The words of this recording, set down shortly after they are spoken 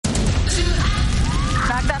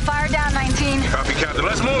Copy, Captain.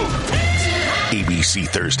 Let's move. ABC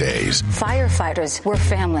Thursdays. Firefighters, we're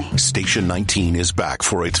family. Station 19 is back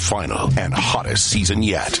for its final and hottest season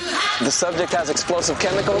yet. The subject has explosive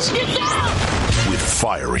chemicals. With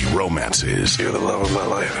fiery romances. You're the love of my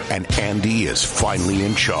life. And Andy is finally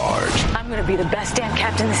in charge. I'm going to be the best damn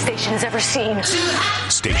captain the station has ever seen.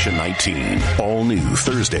 Station 19. All new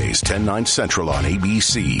Thursdays, 10/9 Central on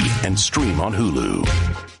ABC and stream on Hulu.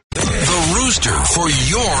 The Rooster for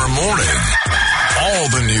your morning. All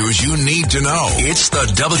the news you need to know. It's the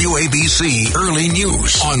WABC Early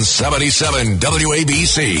News on 77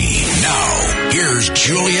 WABC. Now, here's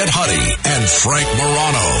Juliet Huddy and Frank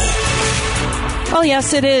Morano. Well,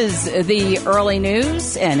 yes, it is the early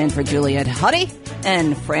news, and in for Juliet Huddy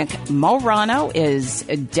and Frank Morano is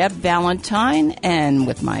Deb Valentine, and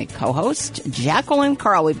with my co-host, Jacqueline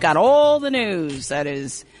Carl. We've got all the news that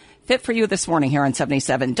is fit for you this morning here on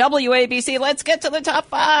 77 WABC. Let's get to the top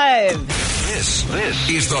five. This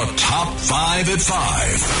is the Top 5 at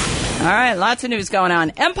 5. All right, lots of news going on.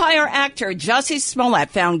 Empire actor Jussie Smollett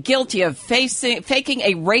found guilty of faking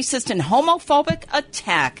a racist and homophobic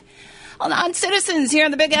attack. Well, non-citizens here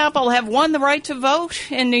in the Big Apple have won the right to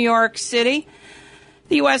vote in New York City.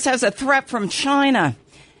 The U.S. has a threat from China.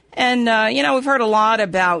 And, we've heard a lot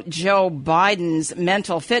about Joe Biden's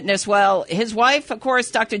mental fitness. Well, his wife, of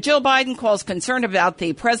course, Dr. Jill Biden, calls concern about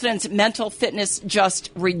the president's mental fitness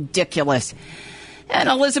just ridiculous. And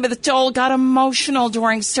Elizabeth Dole got emotional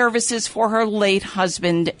during services for her late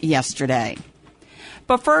husband yesterday.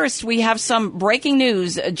 But first, we have some breaking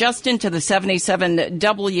news just into the 77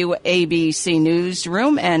 WABC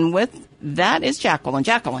newsroom. And with that is Jacqueline.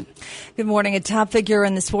 Jacqueline. Good morning. A top figure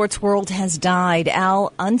in the sports world has died.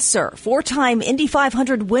 Al Unser, four-time Indy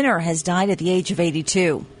 500 winner, has died at the age of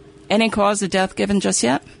 82. Any cause of death given just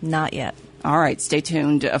yet? Not yet. All right, stay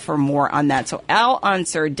tuned for more on that. So Al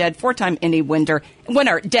Unser, dead, four-time Indy winner,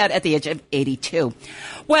 dead at the age of 82.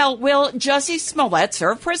 Well, will Jussie Smollett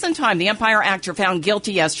serve prison time? The Empire actor found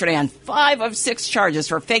guilty yesterday on 5 of 6 charges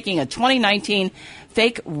for faking a 2019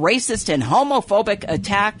 fake racist and homophobic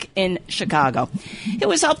attack in Chicago. It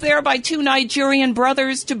was helped there by 2 Nigerian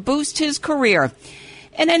brothers to boost his career.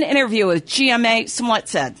 In an interview with GMA, Smollett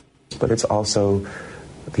said, but it's also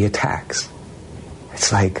the attacks.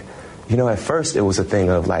 It's like, at first it was a thing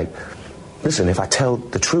of like, listen, if I tell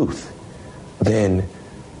the truth, then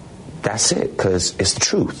that's it, because it's the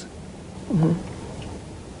truth.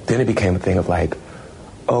 Mm-hmm. Then it became a thing of like,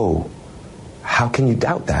 oh, how can you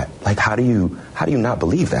doubt that? Like, how do you not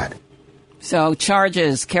believe that? So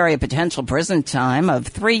charges carry a potential prison time of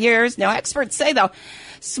 3 years. Now, experts say, though,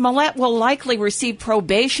 Smollett will likely receive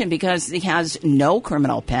probation because he has no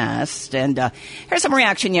criminal past. And here's some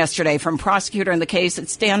reaction yesterday from prosecutor in the case,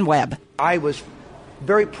 it's Dan Webb. I was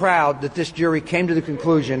very proud that this jury came to the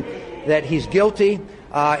conclusion that he's guilty,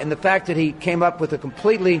 and the fact that he came up with a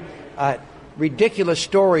completely ridiculous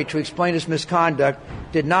story to explain his misconduct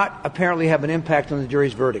did not apparently have an impact on the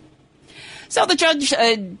jury's verdict. So the judge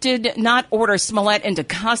did not order Smollett into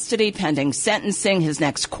custody pending sentencing. His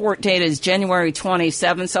next court date is January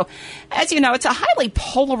 27th. So, as you know, it's a highly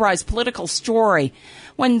polarized political story.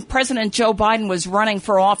 When President Joe Biden was running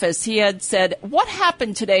for office, he had said, what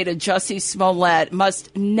happened today to Jussie Smollett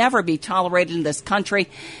must never be tolerated in this country.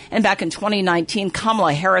 And back in 2019,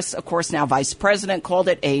 Kamala Harris, of course, now vice president, called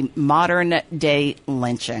it a modern-day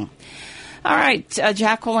lynching. All right,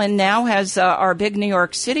 Jacqueline now has our big New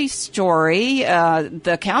York City story.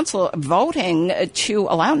 The council voting to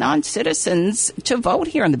allow non-citizens to vote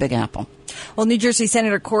here in the Big Apple. Well, New Jersey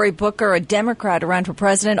Senator Cory Booker, a Democrat who ran for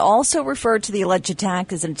president, also referred to the alleged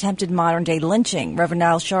attack as an attempted modern-day lynching. Reverend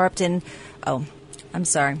Al Sharpton,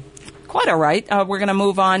 Quite all right. We're going to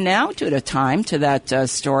move on now to that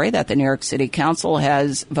story that the New York City Council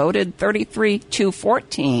has voted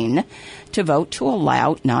 33-14 to vote to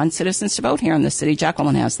allow non-citizens to vote here in the city.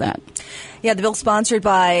 Jacqueline has that. Yeah, the bill sponsored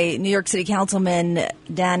by New York City Councilman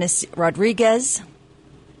Danis Rodriguez.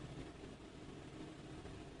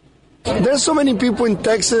 There's so many people in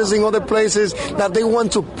Texas and other places that they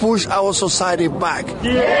want to push our society back.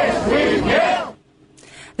 Yes, we can.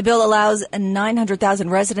 The bill allows 900,000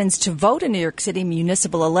 residents to vote in New York City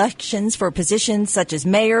municipal elections for positions such as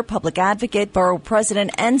mayor, public advocate, borough president,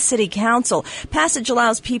 and city council. Passage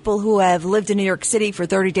allows people who have lived in New York City for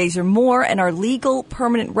 30 days or more and are legal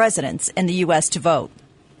permanent residents in the U.S. to vote.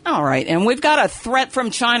 All right, and we've got a threat from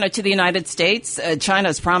China to the United States. China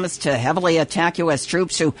has promised to heavily attack U.S.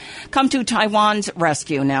 troops who come to Taiwan's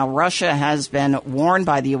rescue. Now, Russia has been warned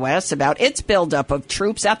by the U.S. about its buildup of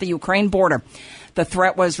troops at the Ukraine border. The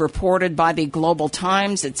threat was reported by the Global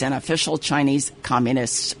Times. It's an official Chinese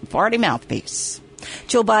Communist Party mouthpiece.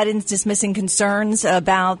 Jill Biden's dismissing concerns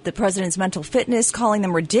about the president's mental fitness, calling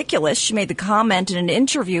them ridiculous. She made the comment in an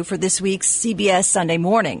interview for this week's CBS Sunday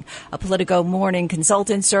Morning. A Politico Morning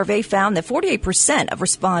Consultant survey found that 48% of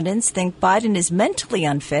respondents think Biden is mentally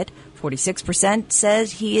unfit. 46%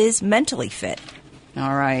 says he is mentally fit.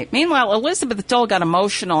 All right. Meanwhile, Elizabeth Dole got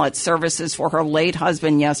emotional at services for her late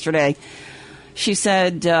husband yesterday. She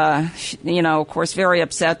said, of course, very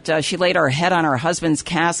upset. She laid her head on her husband's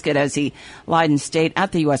casket as he lied in state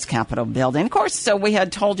at the U.S. Capitol building. Of course, so we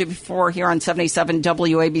had told you before here on 77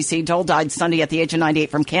 WABC, Dole died Sunday at the age of 98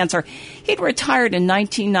 from cancer. He'd retired in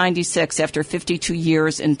 1996 after 52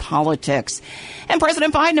 years in politics. And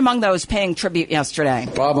President Biden among those paying tribute yesterday.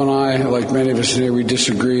 Bob and I, like many of us today, we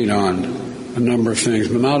disagreed on a number of things,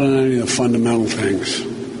 but not on any of the fundamental things.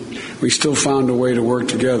 We still found a way to work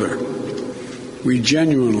together. We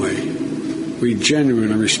genuinely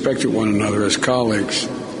respected one another as colleagues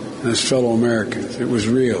and as fellow Americans. It was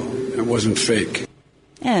real. It wasn't fake.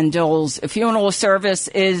 And Dole's funeral service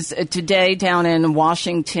is today down in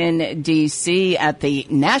Washington, D.C. at the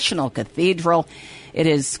National Cathedral. It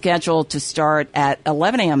is scheduled to start at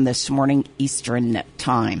 11 a.m. this morning Eastern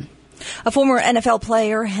Time. A former NFL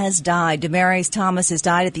player has died. Demaryius Thomas has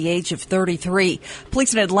died at the age of 33.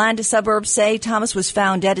 Police in Atlanta suburbs say Thomas was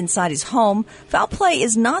found dead inside his home. Foul play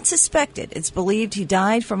is not suspected. It's believed he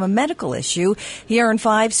died from a medical issue. He earned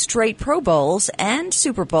 5 straight Pro Bowls and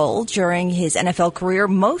Super Bowl during his NFL career,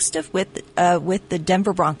 most of with the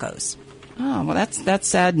Denver Broncos. Oh, well, that's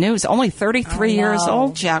sad news. Only 33 years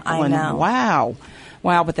old, Jacqueline. I know.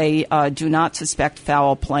 Wow, but they do not suspect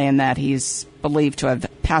foul play in that he's believed to have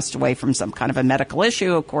passed away from some kind of a medical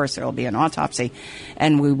issue. Of course, there will be an autopsy,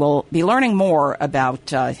 and we will be learning more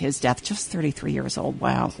about his death. Just 33 years old.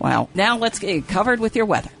 Wow. Now let's get covered with your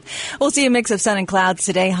weather. We'll see a mix of sun and clouds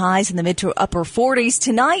today, highs in the mid to upper 40s.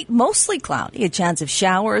 Tonight, mostly cloudy, a chance of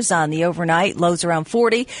showers on the overnight, lows around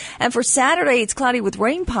 40. And for Saturday, it's cloudy with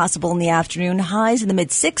rain possible in the afternoon, highs in the mid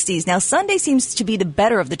 60s. Now, Sunday seems to be the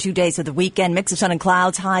better of the 2 days of the weekend, mix of sun and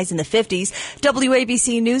clouds, highs in the 50s.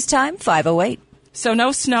 WABC News Time, 5:08. So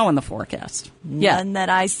no snow in the forecast. None that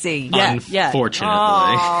I see. Unfortunately.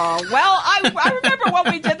 Oh, well, I remember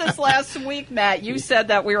when we did this last week, Matt. You said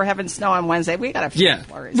that we were having snow on Wednesday. We got a few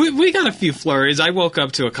flurries. We got a few flurries. I woke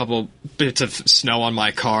up to a couple bits of snow on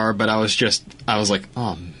my car, but I was like,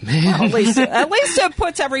 oh, man. Well, at least it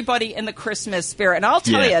puts everybody in the Christmas spirit. And I'll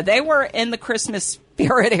tell you, they were in the Christmas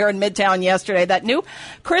spirit here in Midtown yesterday. That new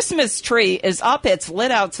Christmas tree is up. It's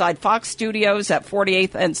lit outside Fox Studios at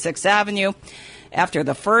 48th and 6th Avenue. After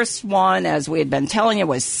the first one, as we had been telling you,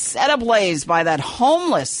 was set ablaze by that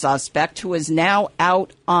homeless suspect who is now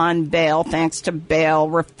out on bail thanks to bail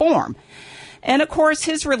reform. And, of course,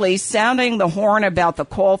 his release sounding the horn about the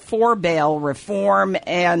call for bail reform.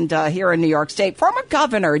 And here in New York State, former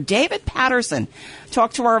Governor David Paterson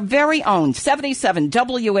talked to our very own 77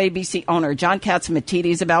 WABC owner John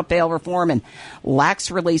Catsimatidis about bail reform and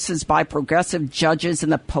lax releases by progressive judges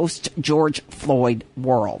in the post-George Floyd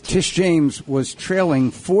world. Tish James was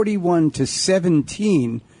trailing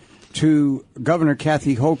 41-17 to Governor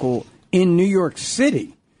Kathy Hochul in New York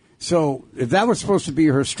City. So if that was supposed to be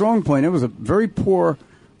her strong point, it was a very poor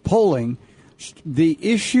polling. The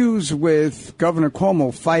issues with Governor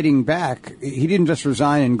Cuomo fighting back, he didn't just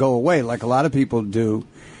resign and go away like a lot of people do.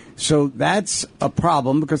 So that's a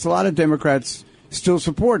problem because a lot of Democrats still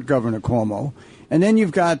support Governor Cuomo. And then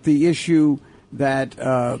you've got the issue that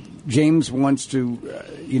James wants to,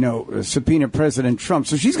 subpoena President Trump.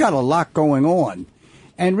 So she's got a lot going on.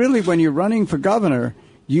 And really, when you're running for governor,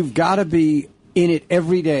 you've got to be in it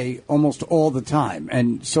every day, almost all the time.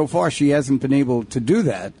 And so far, she hasn't been able to do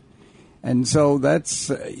that. And so that's,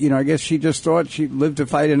 I guess she just thought she'd live to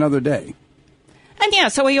fight another day. And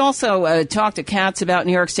so he also talked to Katz about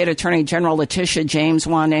New York State Attorney General Letitia James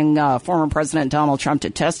wanting former President Donald Trump to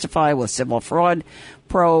testify with civil fraud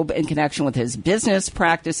probe in connection with his business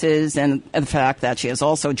practices and the fact that she has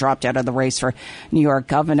also dropped out of the race for New York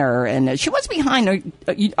governor. And she was behind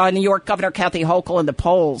New York Governor Kathy Hochul in the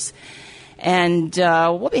polls. And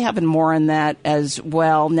we'll be having more on that as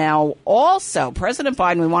well. Now, also, President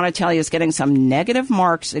Biden, we want to tell you, is getting some negative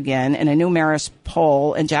marks again in a new Marist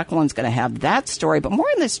poll. And Jacqueline's going to have that story. But more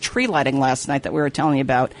on this tree lighting last night that we were telling you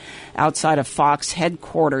about outside of Fox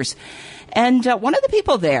headquarters. And one of the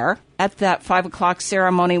people there at that 5 o'clock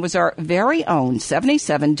ceremony was our very own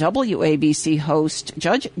 77 WABC host,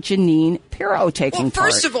 Judge Jeanine Pirro, taking part. Well,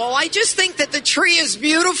 first of all, I just think that the tree is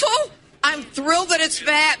beautiful. I'm thrilled that it's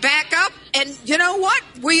back up. And you know what?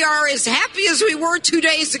 We are as happy as we were 2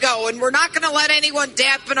 days ago, and we're not going to let anyone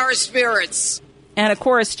dampen our spirits. And, of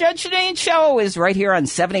course, Judge Jeanine Show is right here on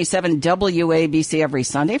 77 WABC every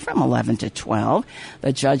Sunday from 11 to 12.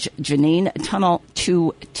 The Judge Jeanine Tunnel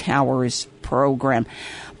to Towers program.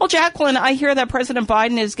 Well, Jacqueline, I hear that President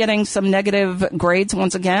Biden is getting some negative grades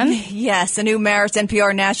once again. Yes, a new Marist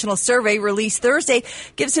NPR national survey released Thursday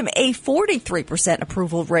gives him a 43%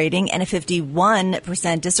 approval rating and a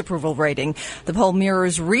 51% disapproval rating. The poll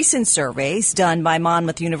mirrors recent surveys done by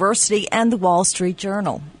Monmouth University and the Wall Street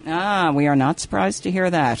Journal. We are not surprised to hear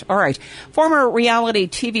that. All right. Former reality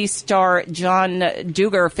TV star John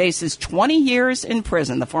Duggar faces 20 years in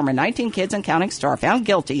prison. The former 19 Kids and Counting star found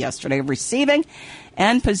guilty yesterday of receiving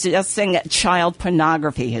and possessing child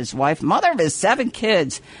pornography. His wife, mother of his 7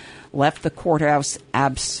 kids, left the courthouse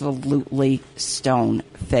absolutely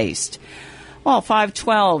stone-faced. Well,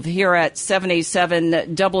 512 here at 77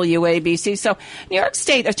 WABC. So, New York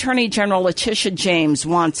State Attorney General Letitia James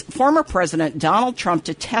wants former President Donald Trump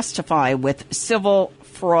to testify with civil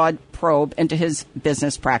fraud probe into his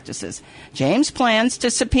business practices. James plans to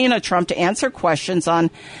subpoena Trump to answer questions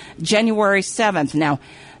on January 7th. Now,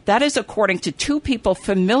 that is according to 2 people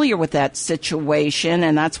familiar with that situation,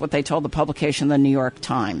 and that's what they told the publication The New York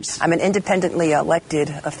Times. I'm an independently elected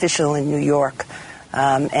official in New York,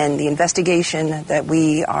 and the investigation that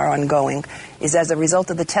we are ongoing is as a result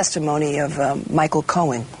of the testimony of Michael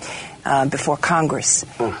Cohen before Congress.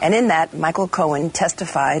 And in that, Michael Cohen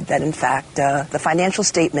testified that, in fact, the financial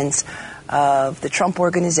statements of the Trump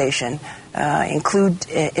Organization include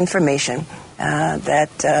information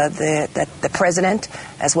that the president,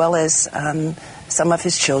 as well as some of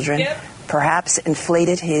his children, perhaps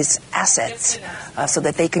inflated his assets so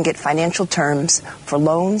that they can get financial terms for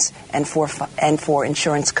loans and for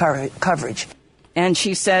insurance coverage. And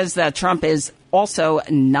she says that Trump is also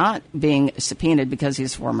not being subpoenaed because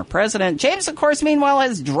he's former president. James, of course, meanwhile,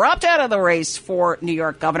 has dropped out of the race for New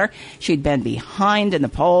York governor. She'd been behind in the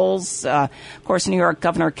polls. Of course, New York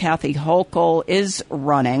Governor Kathy Hochul is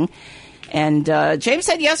running. And James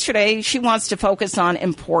said yesterday she wants to focus on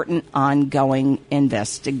important ongoing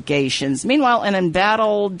investigations. Meanwhile, an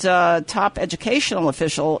embattled top educational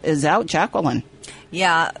official is out. Jacqueline.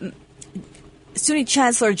 Yeah. SUNY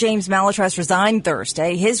Chancellor James Malletras resigned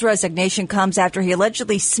Thursday. His resignation comes after he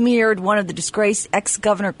allegedly smeared one of the disgraced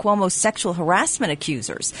ex-Governor Cuomo's sexual harassment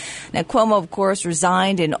accusers. Now, Cuomo, of course,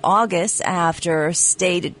 resigned in August after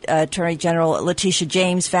State Attorney General Letitia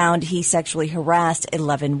James found he sexually harassed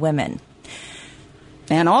 11 women.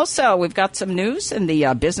 And also, we've got some news in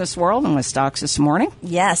the business world and with stocks this morning.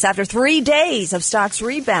 Yes, after 3 days of stocks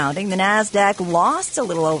rebounding, the Nasdaq lost a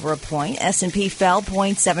little over a point. S&P fell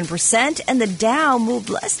 0.7%, and the Dow moved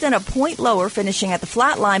less than a point lower, finishing at the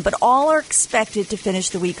flat line, but all are expected to finish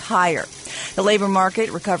the week higher. The labor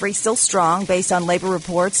market recovery still strong based on labor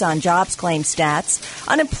reports on jobs claim stats.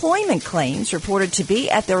 Unemployment claims reported to be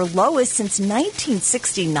at their lowest since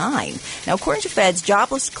 1969. Now, according to Feds,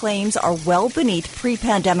 jobless claims are well beneath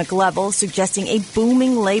pre-pandemic levels, suggesting a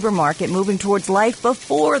booming labor market moving towards life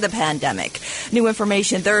before the pandemic. New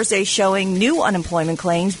information Thursday showing new unemployment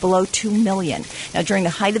claims below 2 million. Now, during the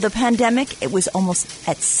height of the pandemic, it was almost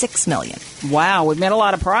at 6 million. Wow, we've made a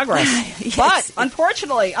lot of progress. Yes. But,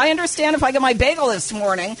 unfortunately, I understand if I get my bagel this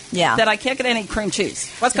morning that I can't get any cream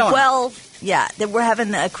cheese. What's going on? Well, yeah, we're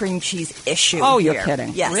having a cream cheese issue. Oh, you're here.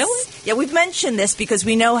 kidding. Yes. Really? Yeah, we've mentioned this because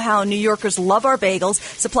we know how New Yorkers love our bagels.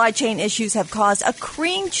 Supply chain issues have caused a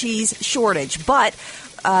cream cheese shortage, but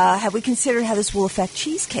have we considered how this will affect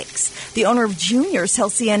cheesecakes? The owner of Junior's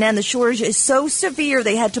tells CNN the shortage is so severe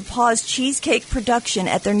they had to pause cheesecake production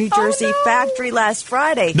at their New Jersey factory last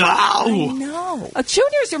Friday. No! I know.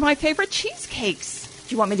 Junior's are my favorite cheesecakes.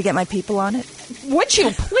 Do you want me to get my people on it? Would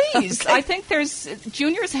you, please? Okay. I think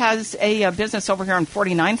Junior's has a business over here on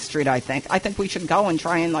 49th Street, I think. I think we should go and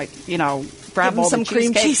try and, grab all some the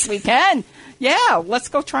cream cheesecakes cheese. we can. Yeah, let's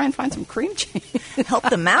go try and find some cream cheese. Help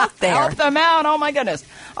them out there. Help them out. Oh, my goodness.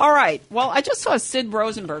 All right. Well, I just saw Sid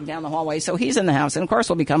Rosenberg down the hallway, so he's in the house. And, of course,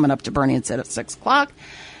 we'll be coming up to Bernie and Sid at 6 o'clock.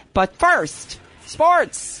 But first,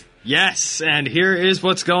 sports. Yes, and here is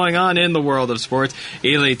what's going on in the world of sports.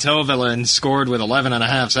 Eli Toivonen scored with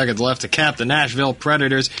 11.5 seconds left to cap the Nashville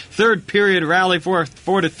Predators' third-period rally for a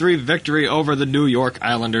 4-3 victory over the New York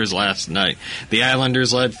Islanders last night. The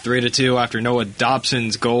Islanders led 3-2 after Noah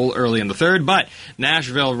Dobson's goal early in the third, but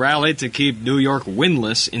Nashville rallied to keep New York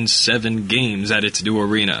winless in 7 games at its new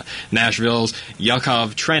arena. Nashville's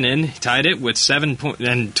Yakov Trenin tied it with 7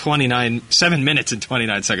 minutes and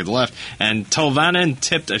 29 seconds left, and Tolvanen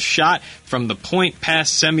tipped a shot from the point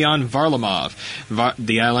past Semyon Varlamov.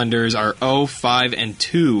 The Islanders are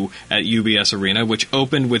 0-5-2 at UBS Arena, which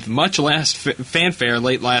opened with much less fanfare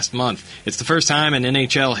late last month. It's the first time in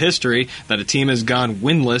NHL history that a team has gone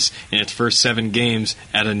winless in its first 7 games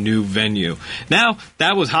at a new venue. Now,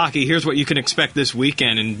 that was hockey. Here's what you can expect this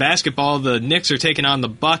weekend. In basketball, the Knicks are taking on the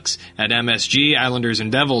Bucks at MSG. Islanders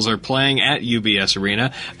and Devils are playing at UBS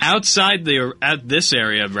Arena. Outside at this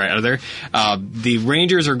area, rather, the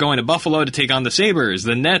Rangers are going to Buffalo to take on the Sabres.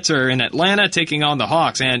 The Nets are in Atlanta taking on the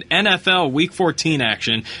Hawks. And NFL Week 14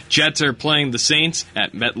 action. Jets are playing the Saints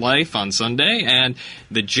at MetLife on Sunday. And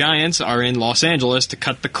the Giants are in Los Angeles to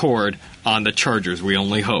cut the cord on the Chargers, we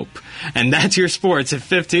only hope. And that's your sports at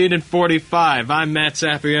 15 and 45. I'm Matt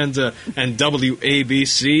Sapienza and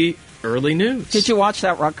WABC Early News. Did you watch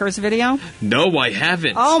that Rutgers video? No, I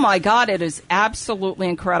haven't. Oh, my God. It is absolutely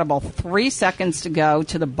incredible. 3 seconds to go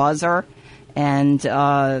to the buzzer. And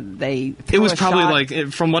they threw It was a probably shot.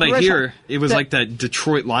 like, from what I hear, it was like that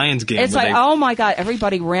Detroit Lions game. It's like, oh, my God.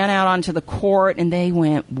 Everybody ran out onto the court, and they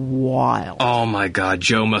went wild. Oh, my God.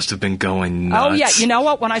 Joe must have been going nuts. Oh, yeah. You know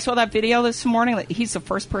what? When I saw that video this morning, he's the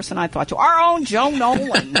first person I thought to. Our own Joe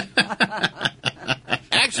Nolan.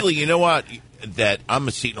 Actually, you know what? That I'm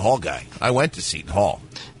a Seton Hall guy. I went to Seton Hall.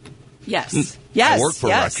 Yes. Yes. I worked for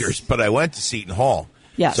Rutgers, but I went to Seton Hall.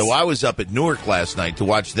 Yes. So I was up at Newark last night to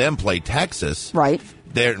watch them play Texas. Right.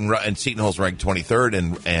 There, and Seton Hall's ranked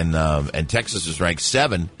 23rd, and Texas is ranked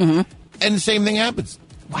 7. Mm-hmm. And the same thing happens.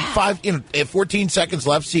 Wow. 14 seconds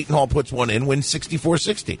left. Seton Hall puts one in, wins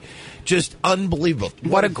 64-60. Just unbelievable.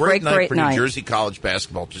 What a great night for night. New Jersey college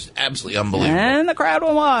basketball. Just absolutely unbelievable. And the crowd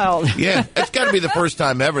went wild. Yeah, it's got to be the first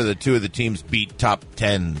time ever that 2 of the teams beat top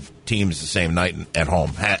 10 teams the same night at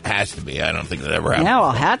home. Has to be. I don't think that ever happened. Yeah,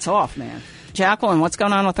 well, hats off, man. Jacqueline, what's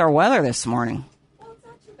going on with our weather this morning?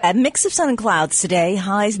 A mix of sun and clouds today.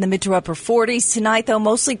 Highs in the mid to upper 40s. Tonight, though,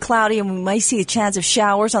 mostly cloudy, and we might see a chance of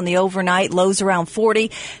showers on the overnight. Lows around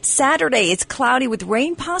 40. Saturday, it's cloudy with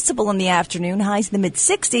rain possible in the afternoon. Highs in the mid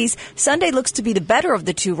 60s. Sunday looks to be the better of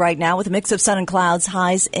the two right now, with a mix of sun and clouds.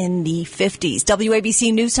 Highs in the 50s.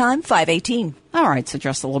 WABC News Time, 5:18. All right, so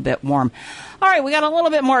just a little bit warm. All right, we got a little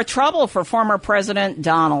bit more trouble for former President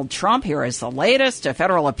Donald Trump. Here is the latest. A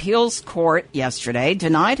federal appeals court yesterday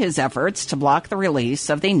denied his efforts to block the release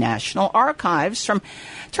of the National Archives from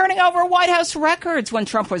turning over White House records when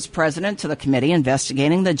Trump was president to the committee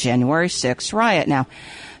investigating the January 6th riot. Now,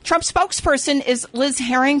 Trump's spokesperson is Liz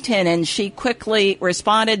Harrington, and she quickly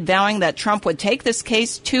responded, vowing that Trump would take this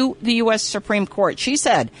case to the U.S. Supreme Court. She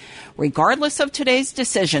said, regardless of today's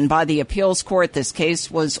decision by the appeals court, this case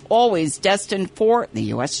was always destined for the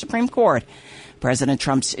U.S. Supreme Court. President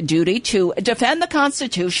Trump's duty to defend the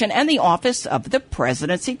Constitution and the office of the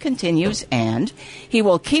presidency continues, and he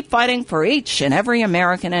will keep fighting for each and every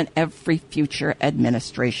American and every future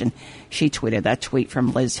administration. She tweeted that tweet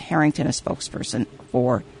from Liz Harrington, a spokesperson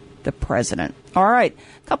for the president. All right.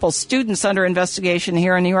 A couple students under investigation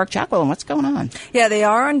here in New York. Jacqueline, what's going on? Yeah, they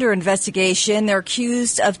are under investigation. They're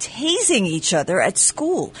accused of tasing each other at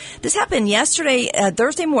school. This happened yesterday,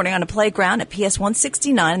 Thursday morning on a playground at PS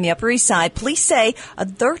 169 on the Upper East Side. Police say a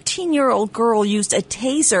 13-year-old girl used a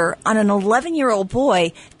taser on an 11-year-old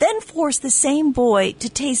boy, then forced the same boy to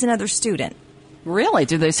tase another student. Really?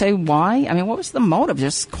 Did they say why? I mean, what was the motive?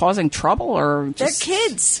 Just causing trouble or just... They're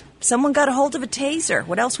kids. Someone got a hold of a taser.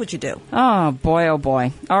 What else would you do? Oh, boy, oh,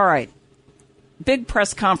 boy. All right. Big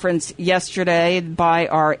press conference yesterday by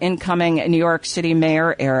our incoming New York City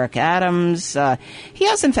Mayor, Eric Adams. He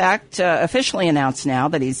has, in fact, officially announced now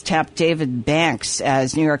that he's tapped David Banks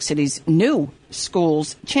as New York City's new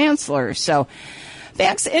schools chancellor. So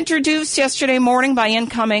Banks introduced yesterday morning by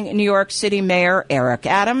incoming New York City Mayor Eric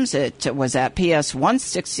Adams. It was at PS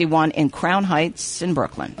 161 in Crown Heights in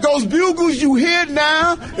Brooklyn. Those bugles you hear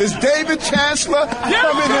now is David Chancellor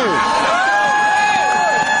coming in.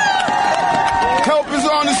 Help is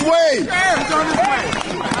on its way.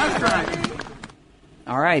 That's right.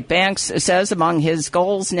 All right. Banks says among his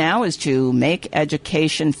goals now is to make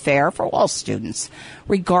education fair for all students,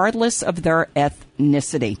 regardless of their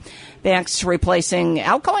ethnicity. Banks replacing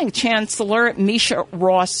outgoing Chancellor Misha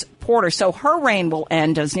Ross Porter. So her reign will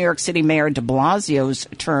end as New York City Mayor de Blasio's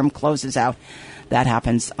term closes out. That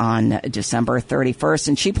happens on December 31st,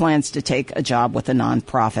 and she plans to take a job with a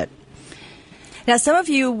nonprofit. Now, some of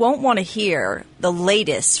you won't want to hear the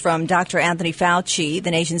latest from Dr. Anthony Fauci, the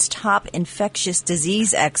nation's top infectious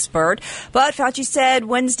disease expert. But Fauci said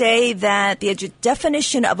Wednesday that the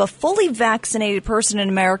definition of a fully vaccinated person in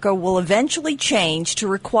America will eventually change to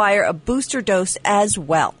require a booster dose as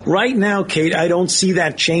well. Right now, Kate, I don't see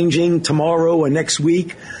that changing tomorrow or next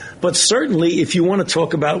week. But certainly, if you want to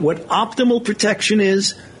talk about what optimal protection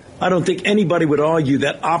is, I don't think anybody would argue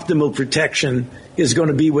that optimal protection is going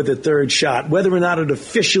to be with a third shot. Whether or not it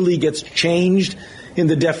officially gets changed in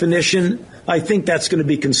the definition, I think that's going to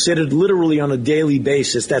be considered literally on a daily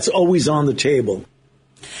basis. That's always on the table.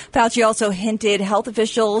 Fauci also hinted health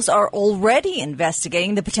officials are already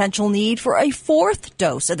investigating the potential need for a fourth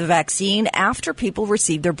dose of the vaccine after people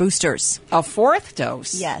receive their boosters. A fourth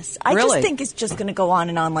dose? Yes. I Really? just think it's just going to go on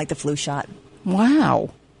and on like the flu shot.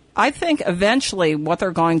 Wow. I think eventually what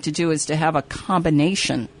they're going to do is to have a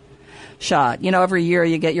combination shot. You know, every year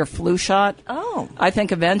you get your flu shot. Oh. I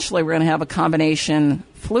think eventually we're going to have a combination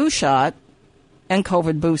flu shot and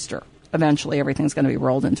COVID booster. Eventually everything's going to be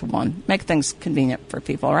rolled into one. Make things convenient for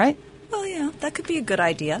people, right? Well, yeah, that could be a good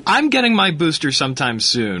idea. I'm getting my booster sometime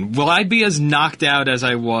soon. Will I be as knocked out as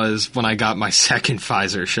I was when I got my second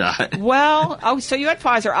Pfizer shot? Well, so you had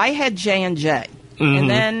Pfizer. I had J&J. Mhm. And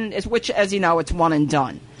then, which, as you know, it's one and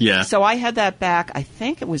done. Yeah. So I had that back, I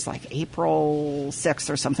think it was like April 6th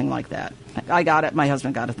or something like that. I got it. My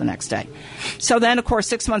husband got it the next day. So then, of course,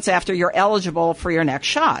 6 months after, you're eligible for your next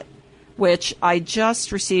shot, which I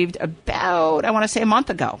just received about, I want to say, a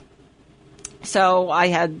month ago. So I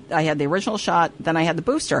had the original shot, then I had the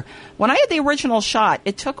booster. When I had the original shot,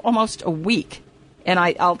 it took almost a week. And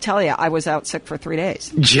I'll tell you, I was out sick for 3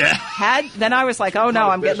 days. Yeah. Then I was like, oh,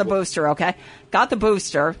 no, I'm getting the booster, okay? Got the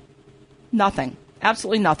booster. Nothing.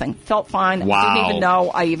 Absolutely nothing. Felt fine. Wow. Didn't even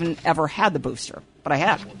know I even ever had the booster. But I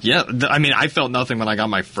had. Yeah, I mean, I felt nothing when I got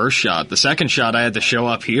my first shot. The second shot, I had to show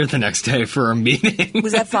up here the next day for a meeting.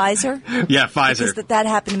 Was that Pfizer? Yeah, Pfizer. Because that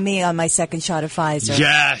happened to me on my second shot of Pfizer.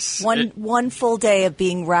 Yes. One full day of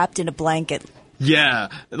being wrapped in a blanket. Yeah,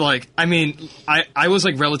 like, I mean, I was,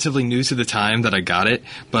 like, relatively new to the time that I got it,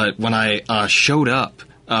 but when I showed up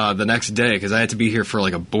the next day, because I had to be here for,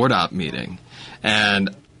 like, a board op meeting,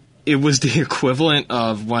 and it was the equivalent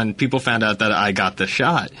of when people found out that I got the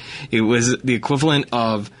shot. It was the equivalent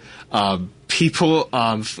of people,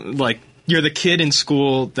 like, you're the kid in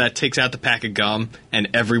school that takes out the pack of gum and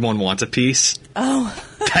everyone wants a piece. Oh.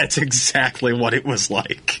 That's exactly what it was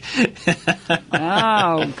like.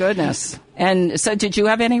 Oh, goodness. And so did you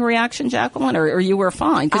have any reaction, Jacqueline, or you were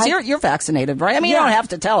fine? Because you're vaccinated, right? I mean, Yeah. you don't have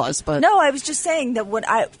to tell us, but... No, I was just saying that when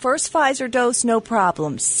first Pfizer dose, no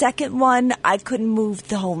problem. Second one, I couldn't move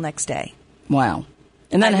the whole next day. Wow.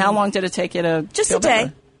 And then how long did it take you to Just feel a day.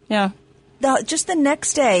 better? Yeah. Just the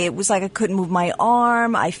next day, it was like I couldn't move my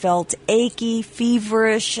arm. I felt achy,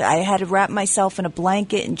 feverish. I had to wrap myself in a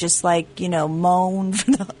blanket and just moan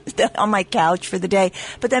on my couch for the day.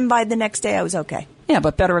 But then by the next day, I was okay. Yeah,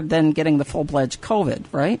 but better than getting the full-fledged COVID,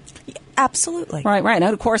 right? Absolutely. Right. And,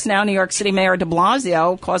 of course, now New York City Mayor de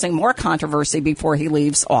Blasio causing more controversy before he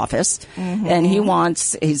leaves office. Mm-hmm. And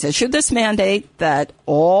he's issued this mandate that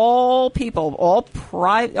all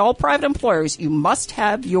private employers, you must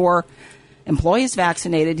have your employees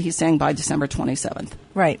vaccinated, he's saying, by December 27th.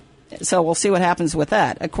 Right. So we'll see what happens with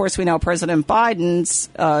that. Of course, we know President Biden's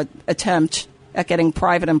attempt at getting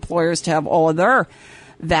private employers to have all of their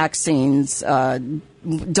vaccines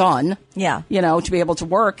done, to be able to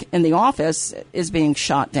work in the office is being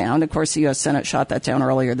shot down. Of course, the U.S. Senate shot that down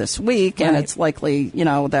earlier this week, and it's likely,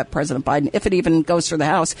 that President Biden, if it even goes through the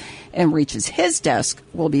House and reaches his desk,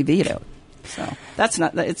 will be vetoed. So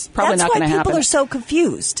it's probably not going to happen. That's why people are so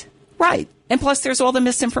confused. Right. And plus, there's all the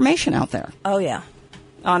misinformation out there. Oh, yeah.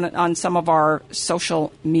 On some of our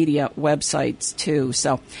social media websites, too.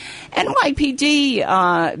 So,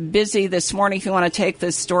 NYPD busy this morning. If you want to take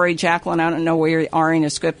this story, Jacqueline, I don't know where you are in a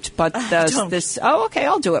script, but this... Oh, okay,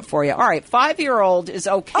 I'll do it for you. All right, 5-year-old is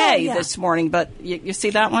okay this morning, but you see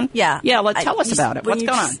that one? Yeah. Yeah, tell us about it. What's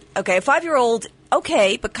going on? Okay, a 5-year-old...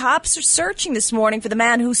 Okay, but cops are searching this morning for the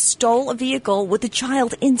man who stole a vehicle with a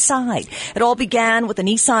child inside. It all began with a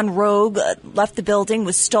Nissan Rogue left the building,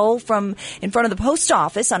 was stole from in front of the post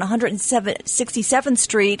office on 167th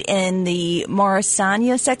Street in the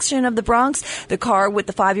Morrisania section of the Bronx. The car with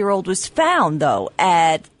the 5-year-old was found, though,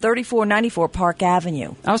 at 3494 Park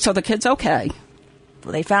Avenue. Oh, so the kid's okay.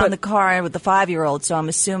 Well, they found the car with the 5-year-old, so I'm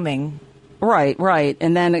assuming... Right.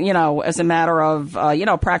 And then, as a matter of,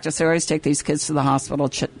 practice, they always take these kids to the hospital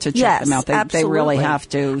to check them out. They really have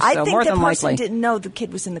to. So I think more the than person likely, didn't know the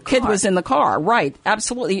kid was in the car. Kid was in the car, right.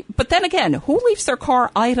 Absolutely. But then again, who leaves their car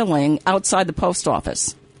idling outside the post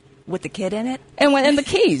office? With the kid in it? And the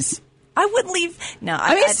keys. I wouldn't leave. No,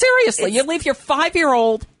 I mean, seriously, you leave your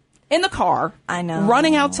 5-year-old in the car. I know.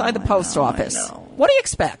 Running outside the post office. What do you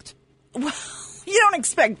expect? Well, you don't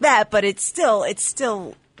expect that, but it's still,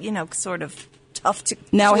 sort of tough to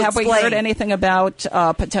Now, to have we explain. heard anything about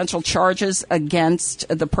potential charges against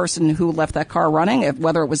the person who left that car running,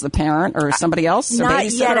 whether it was the parent or somebody else, a Not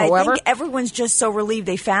babysitter yet. or whoever? I think everyone's just so relieved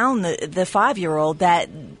they found the 5-year-old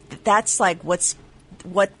that's like what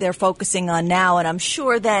they're focusing on now, and I'm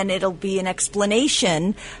sure then it'll be an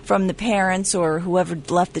explanation from the parents or whoever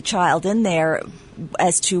left the child in there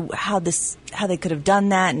as to how they could have done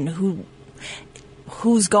that, and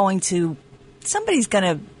somebody's going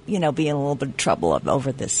to be in a little bit of trouble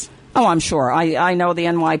over this. Oh, I'm sure. I know the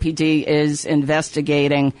NYPD is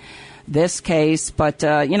investigating this case, but,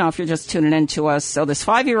 if you're just tuning in to us, so this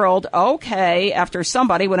 5-year-old, after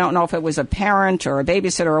somebody, we don't know if it was a parent or a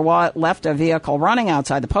babysitter or what, left a vehicle running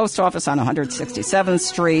outside the post office on 167th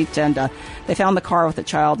Street, and they found the car with the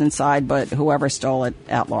child inside, but whoever stole it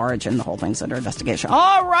at large, and the whole thing's under investigation.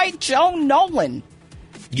 All right, Joe Nolan.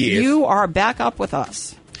 Yes. You are back up with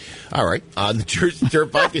us. All right. On the Jersey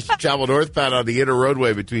Turnpike, as you travel northbound on the inner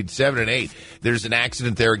roadway between 7 and 8, there's an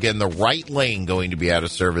accident there. Again, the right lane going to be out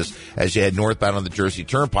of service as you head northbound on the Jersey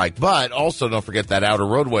Turnpike. But also, don't forget that outer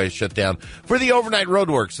roadway is shut down for the overnight road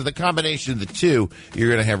work. So the combination of the two, you're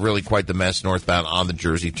going to have really quite the mess northbound on the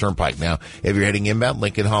Jersey Turnpike. Now, if you're heading inbound,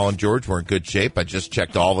 Lincoln, Holland, George, we're in good shape. I just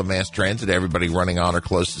checked all the mass transit, everybody running on or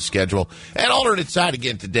close to schedule. And alternate side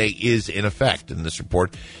again today is in effect. And this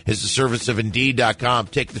report is the service of Indeed.com.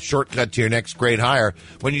 Take the shortcut to your next grade hire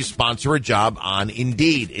when you sponsor a job on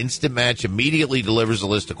Indeed. Instant Match immediately delivers a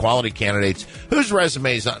list of quality candidates whose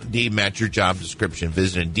resumes on Indeed match your job description.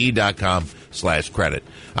 Visit Indeed.com/credit.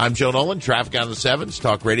 I'm Joe Nolan, traffic on the 7s,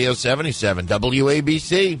 Talk Radio 77,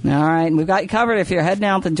 WABC. All right, we've got you covered if you're heading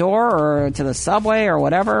out the door or to the subway or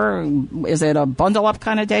whatever. Is it a bundle-up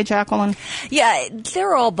kind of day, Jacqueline? Yeah,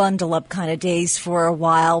 they're all bundle-up kind of days for a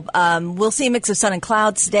while. We'll see a mix of sun and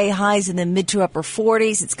clouds today, highs in the mid to upper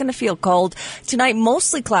 40s. It's going to feel cold. Tonight,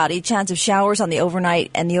 mostly cloudy, chance of showers on the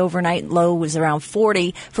overnight, and the overnight low was around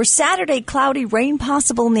 40. For Saturday, cloudy, rain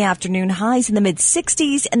possible in the afternoon, highs in the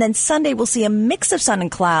mid-60s, and then Sunday we'll see a mix of sun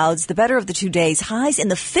and clouds, the better of the 2 days, highs in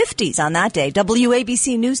the 50s on that day.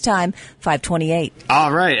 WABC News Time, 5:28.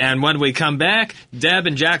 All right, and when we come back, Deb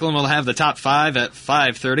and Jacqueline will have the top 5 at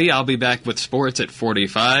 5:30. I'll be back with sports at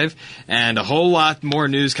 45, and a whole lot more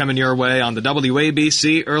news coming your way on the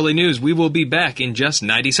WABC Early News. We will be back in just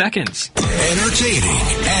 90 seconds. Entertaining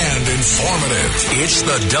and informative. It's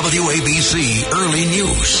the WABC Early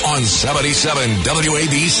News on 77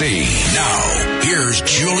 WABC. Now, here's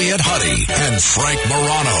Juliet Huddy and Frank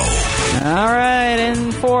Morano. All right,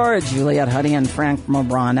 and for Juliet Huddy and Frank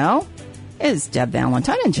Morano is Deb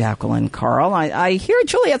Valentine and Jacqueline Carl. I hear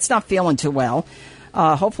Juliet's not feeling too well.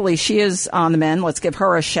 Hopefully she is on the mend. Let's give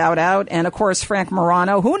her a shout out. And, of course, Frank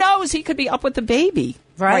Morano, who knows? He could be up with the baby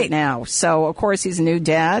right now. So, of course, he's a new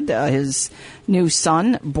dad. His new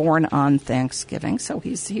son born on Thanksgiving. So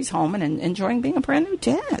he's home and enjoying being a brand new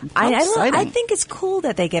dad. I think it's cool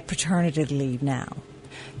that they get paternity leave now.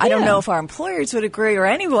 I don't know if our employers would agree or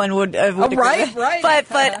anyone would agree. Right. But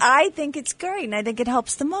I think it's great, and I think it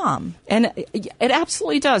helps the mom. And it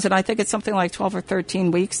absolutely does. And I think it's something like 12 or 13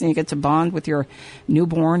 weeks, and you get to bond with your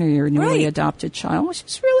newborn or your newly adopted child, which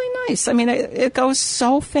is really nice. I mean, it goes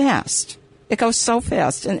so fast. It goes so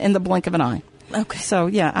fast in the blink of an eye. Okay. So,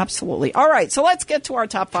 yeah, absolutely. All right, so let's get to our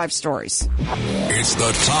top 5 stories. It's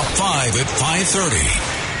the top 5 at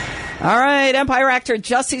 5:30. All right, Empire actor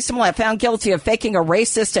Jussie Smollett found guilty of faking a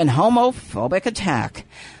racist and homophobic attack.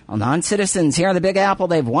 Well, non-citizens here in the Big Apple,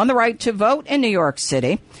 they've won the right to vote in New York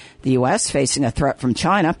City. The U.S. facing a threat from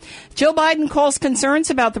China. Joe Biden calls concerns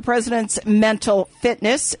about the president's mental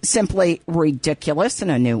fitness simply ridiculous in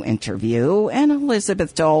a new interview. And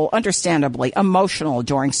Elizabeth Dole, understandably emotional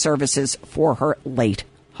during services for her late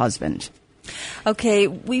husband. Okay,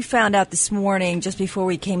 we found out this morning, just before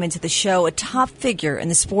we came into the show, a top figure in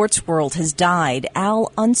the sports world has died.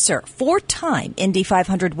 Al Unser, 4-time Indy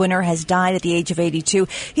 500 winner, has died at the age of 82.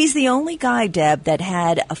 He's the only guy, Deb, that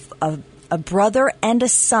had a brother and a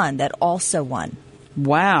son that also won.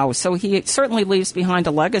 Wow. So he certainly leaves behind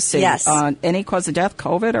a legacy. Yes. Any cause of death,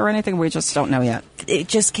 COVID or anything? We just don't know yet. It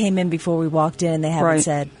just came in before we walked in, and they haven't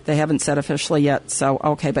said. They haven't said officially yet. So,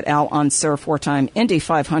 okay. But Al Unser, 4-time Indy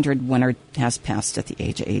 500 winner, has passed at the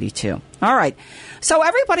age of 82. All right. So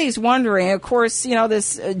everybody's wondering, of course,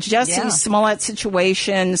 this Jussie Smollett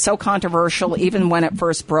situation, so controversial, even when it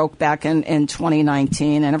first broke back in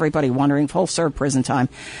 2019, and everybody wondering, full serve prison time.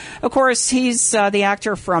 Of course, he's the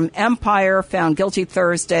actor from Empire, found guilty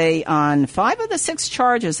Thursday on 5 of the 6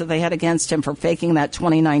 charges that they had against him for faking that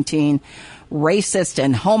 2019 racist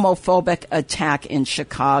and homophobic attack in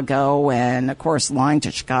Chicago, and, of course, lying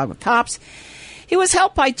to Chicago cops. He was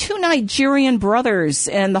helped by two Nigerian brothers,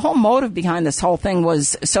 and the whole motive behind this whole thing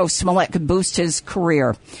was so Smollett could boost his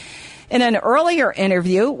career. In an earlier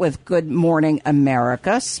interview with Good Morning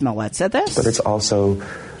America, Smollett said this. But it's also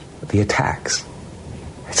the attacks.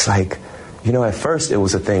 It's like, at first it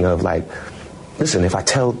was a thing of like, listen, if I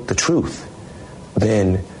tell the truth,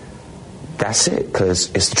 then that's it,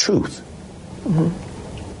 because it's the truth.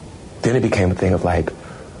 Mm-hmm. Then it became a thing of like,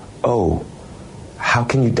 oh, how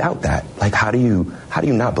can you doubt that? Like, how do you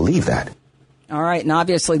not believe that? All right, and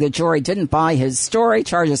obviously the jury didn't buy his story,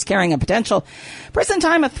 charges carrying a potential prison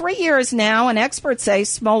time of 3 years now, and experts say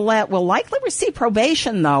Smollett will likely receive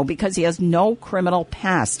probation, though, because he has no criminal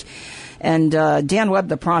past. And Dan Webb,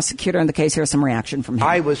 the prosecutor in the case, here's some reaction from him.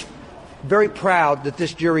 I was very proud that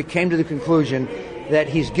this jury came to the conclusion that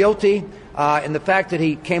he's guilty, and the fact that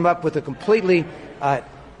he came up with a completely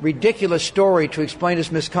ridiculous story to explain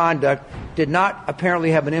his misconduct did not apparently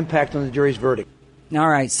have an impact on the jury's verdict. All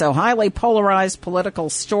right, so highly polarized political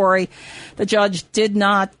story. The judge did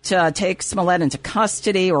not take Smollett into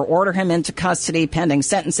custody or order him into custody pending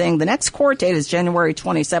sentencing. The next court date is January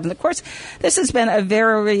 27th. Of course, this has been a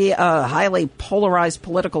very highly polarized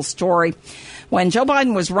political story. When Joe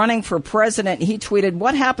Biden was running for president, he tweeted,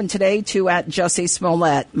 "What happened today to @Jussie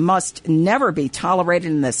Smollett must never be tolerated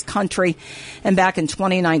in this country." And back in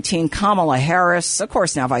 2019, Kamala Harris, of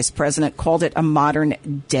course now vice president, called it a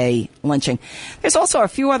modern-day lynching. There's also a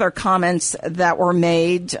few other comments that were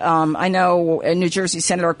made. I know New Jersey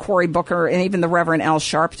Senator Cory Booker and even the Reverend Al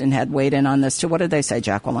Sharpton had weighed in on this, too. What did they say,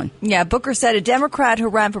 Jacqueline? Yeah, Booker said a Democrat who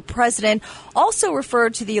ran for president also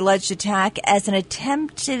referred to the alleged attack as an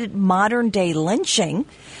attempted modern-day lynching.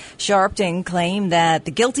 Sharpton claimed that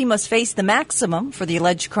the guilty must face the maximum for the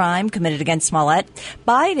alleged crime committed against Smollett.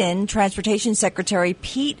 Biden Transportation Secretary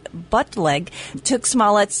Pete Buttigieg took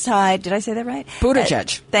Smollett's side. Did I say that right?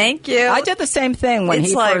 Buttigieg. Thank you. I did the same thing when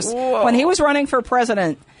when he was running for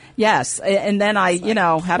president. Yes, and then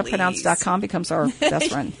howtopronounce.com becomes our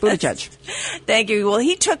best friend. Buttigieg. Thank you. Well,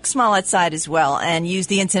 he took Smollett's side as well and used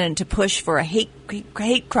the incident to push for a hate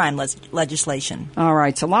crime legislation. All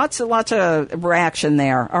right, so lots of reaction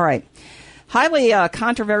there. All right. Highly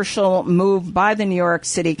controversial move by the New York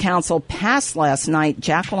City Council passed last night.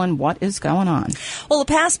 Jacqueline, what is going on? Well, it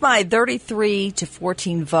passed by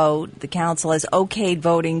 33-14 vote. The council has okayed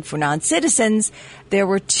voting for non-citizens. There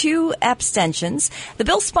were 2 abstentions. The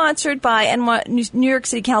bill sponsored by New York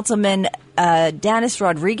City Councilman Dennis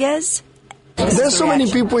Rodriguez. There's so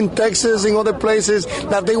many people in Texas and other places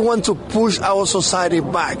that they want to push our society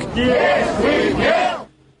back. Yes, we can!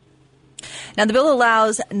 Now, the bill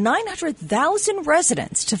allows 900,000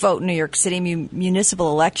 residents to vote in New York City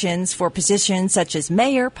municipal elections for positions such as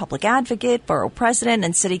mayor, public advocate, borough president,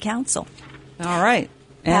 and city council. All right.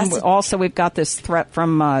 And also we've got this threat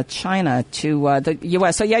from China to the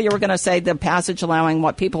U.S. So, yeah, you were going to say the passage allowing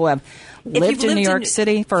what people who have lived in New York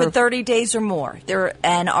City for 30 days or more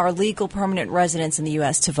and are legal permanent residents in the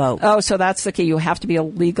U.S. to vote. Oh, so that's the key. You have to be a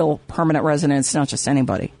legal permanent resident. It's not just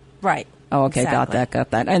anybody. Right. Oh, okay. Exactly.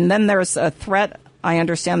 Got that. And then there's a threat, I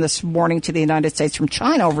understand, this morning to the United States from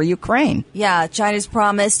China over Ukraine. Yeah, China's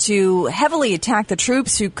promised to heavily attack the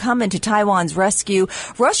troops who come into Taiwan's rescue.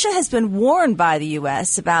 Russia has been warned by the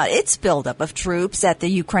U.S. about its buildup of troops at the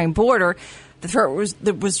Ukraine border. The threat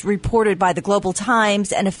was reported by the Global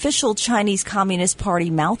Times, an official Chinese Communist Party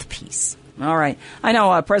mouthpiece. All right. I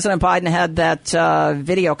know President Biden had that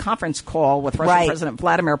video conference call with Russian President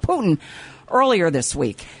Vladimir Putin earlier this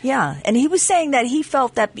week. Yeah, and he was saying that he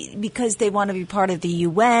felt that because they want to be part of the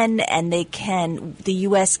UN and the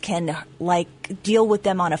U.S. can deal with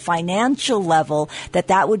them on a financial level,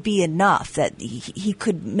 that would be enough, that he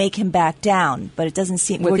could make him back down. But it doesn't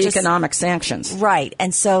seem with economic sanctions, right?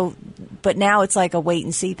 And so, but now it's like a wait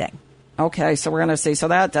and see thing. Okay, so we're going to see. So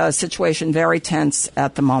that situation very tense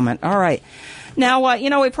at the moment. All right. Now,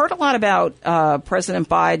 we've heard a lot about President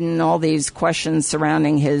Biden, all these questions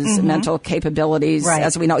surrounding his mental capabilities. Right.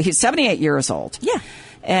 As we know, he's 78 years old. Yeah.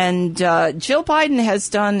 And Jill Biden has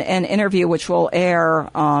done an interview which will air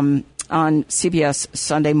on CBS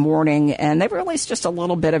Sunday morning, and they released just a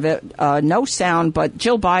little bit of it, no sound, but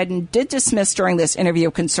Jill Biden did dismiss during this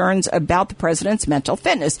interview concerns about the president's mental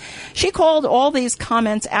fitness. She called all these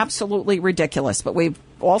comments absolutely ridiculous, but we've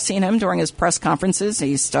all seen him during his press conferences.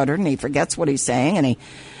 He stuttered and he forgets what he's saying, and he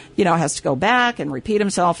has to go back and repeat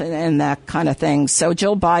himself and that kind of thing. So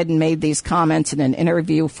Jill Biden made these comments in an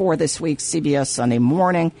interview for this week's CBS Sunday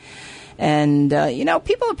Morning. And,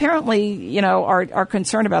 people apparently, are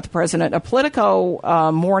concerned about the president. A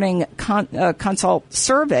Politico morning consult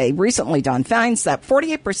survey recently done finds that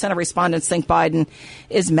 48% of respondents think Biden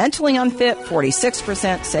is mentally unfit.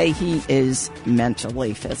 46% say he is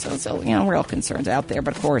mentally fit. So, real concerns out there.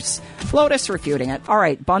 But, of course, Lotus refuting it. All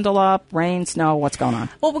right, bundle up, rain, snow, what's going on?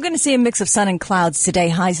 Well, we're going to see a mix of sun and clouds today.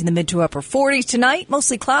 Highs in the mid to upper 40s. Tonight,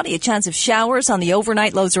 mostly cloudy, a chance of showers on the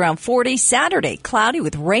overnight, lows around 40. Saturday, cloudy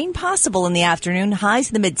with rain possible in the afternoon, highs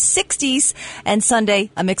in the mid-60s. And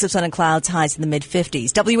Sunday, a mix of sun and clouds, highs in the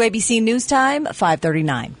mid-50s. WABC News Time,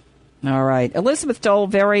 5:39. All right. Elizabeth Dole,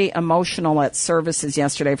 very emotional at services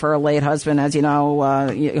yesterday for her late husband. As you know,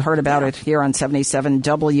 you heard about it here on 77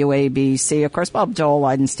 WABC. Of course, Bob Dole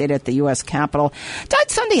died and stayed at the U.S. Capitol. Died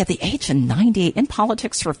Sunday at the age of 98. In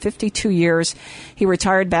politics for 52 years. He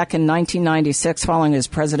retired back in 1996 following his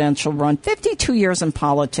presidential run. 52 years in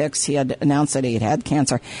politics. He had announced that he had had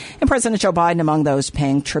cancer. And President Joe Biden among those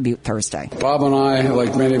paying tribute Thursday. Bob and I,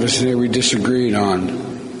 like many of us today, we disagreed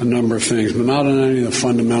on a number of things, but not on any of the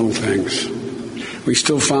fundamental things. We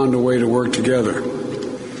still found a way to work together.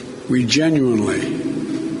 We genuinely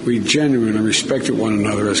respected one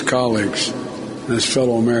another as colleagues and as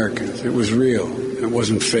fellow Americans. It was real. It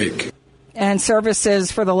wasn't fake. And services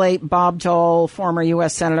for the late Bob Dole, former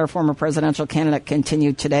U.S. Senator, former presidential candidate,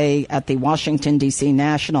 continued today at the Washington, D.C.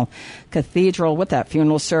 National Cathedral with that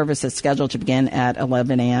funeral service that's scheduled to begin at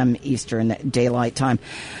 11 a.m. Eastern Daylight Time.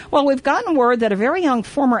 Well, we've gotten word that a very young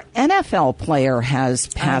former NFL player has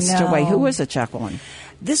passed away. Who was it, Jacqueline?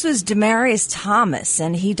 This was Demaryius Thomas,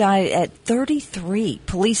 and he died at 33.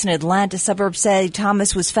 Police in Atlanta suburbs say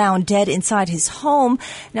Thomas was found dead inside his home.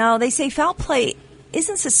 Now, they say foul play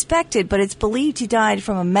isn't suspected, but it's believed he died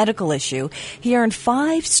from a medical issue. He earned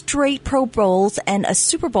 5 straight Pro Bowls and a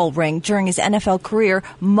Super Bowl ring during his NFL career,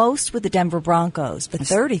 most with the Denver Broncos. But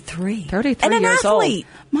 33. 33 and an years athlete.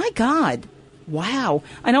 Old. My God. Wow.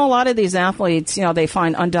 I know a lot of these athletes, they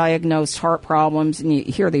find undiagnosed heart problems, and you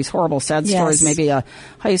hear these horrible, sad stories. Maybe a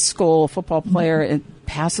high school football player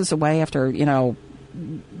passes away after,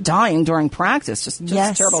 dying during practice. Just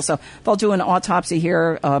terrible. So they'll do an autopsy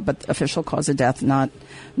here, but official cause of death not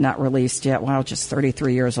released yet. Wow, just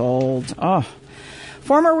 33 years old. Oh.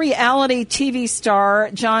 Former reality TV star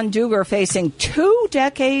John Duggar facing 2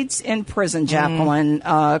 decades in prison, Jacqueline.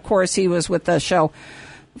 Of course, he was with the show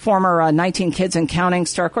former 19 Kids and Counting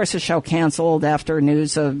star. Of course, the show canceled after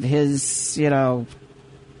news of his,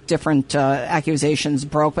 different accusations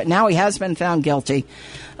broke. But now he has been found guilty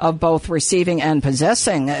of both receiving and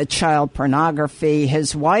possessing child pornography.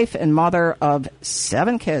 His wife and mother of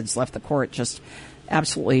 7 kids left the court just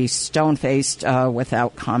absolutely stone-faced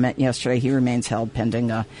without comment yesterday. He remains held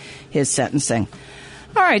pending his sentencing.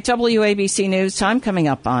 All right, WABC News Time coming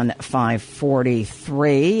up on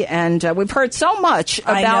 5:43. And we've heard so much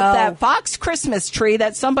about that Fox Christmas tree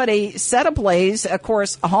that somebody set ablaze. Of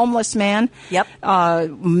course, a homeless man. Yep.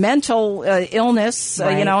 Mental illness,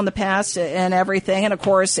 in the past and everything. And, of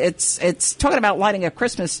course, it's talking about lighting a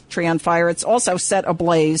Christmas tree on fire. It's also set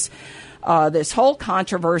ablaze. This whole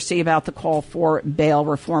controversy about the call for bail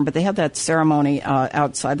reform. But they had that ceremony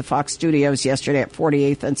outside the Fox studios yesterday at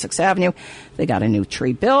 48th and 6th Avenue. They got a new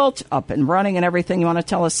tree built, up and running and everything. You want to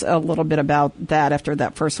tell us a little bit about that after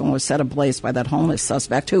that first one was set ablaze by that homeless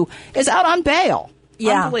suspect who is out on bail?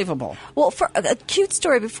 Yeah. Unbelievable. Well, for a cute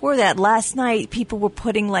story before that, last night people were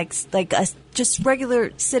putting just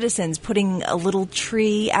regular citizens putting a little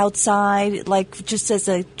tree outside, just as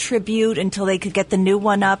a tribute until they could get the new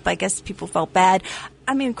one up. I guess people felt bad.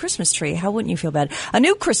 I mean, Christmas tree. How wouldn't you feel bad? A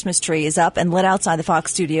new Christmas tree is up and lit outside the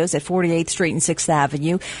Fox studios at 48th Street and 6th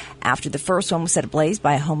Avenue after the first one was set ablaze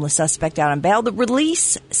by a homeless suspect out on bail. The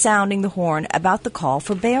release sounding the horn about the call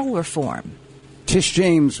for bail reform. Tish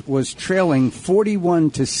James was trailing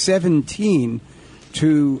 41-17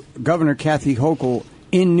 to Governor Kathy Hochul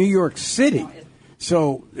in New York City.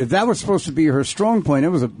 So if that was supposed to be her strong point, it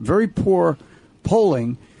was a very poor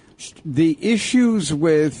polling. The issues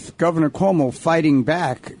with Governor Cuomo fighting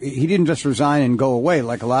back, he didn't just resign and go away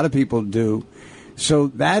like a lot of people do. So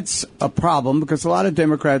that's a problem because a lot of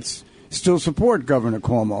Democrats still support Governor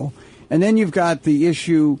Cuomo. And then you've got the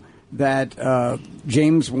issue that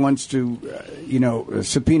James wants to,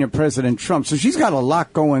 subpoena President Trump. So she's got a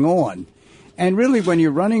lot going on. And really, when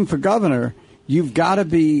you're running for governor, you've got to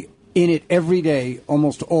be in it every day,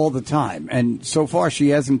 almost all the time. And so far, she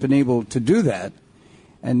hasn't been able to do that.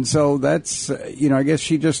 And so that's, I guess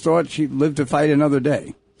she just thought she'd live to fight another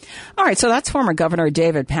day. All right, so that's former Governor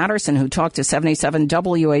David Paterson, who talked to 77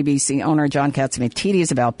 WABC owner John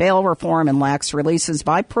Catsimatidis about bail reform and lax releases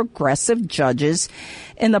by progressive judges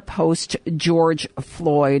in the post-George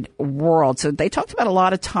Floyd world. So they talked about a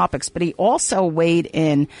lot of topics, but he also weighed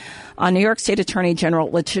in on New York State Attorney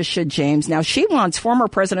General Letitia James. Now, she wants former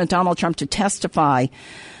President Donald Trump to testify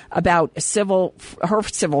about her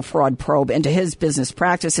civil fraud probe into his business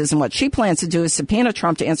practices, and what she plans to do is subpoena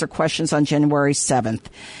Trump to answer questions on January 7th.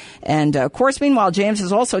 And, of course, meanwhile, James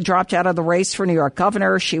has also dropped out of the race for New York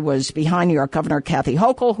governor. She was behind New York Governor Kathy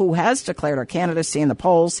Hochul, who has declared her candidacy in the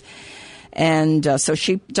polls. And so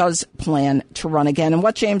she does plan to run again. And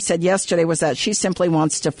what James said yesterday was that she simply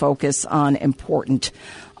wants to focus on important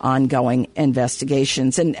ongoing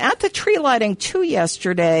investigations. And at the tree lighting, too,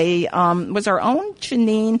 yesterday was our own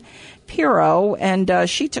Janine Pirro, and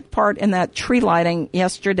she took part in that tree lighting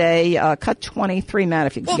yesterday. Cut 23, Matt,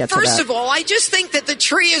 if you can get to that. Well, first of all, I just think that the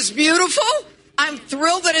tree is beautiful. I'm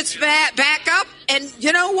thrilled that it's back up. And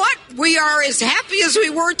you know what? We are as happy as we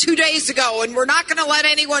were 2 days ago, and we're not going to let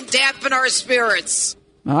anyone dampen our spirits.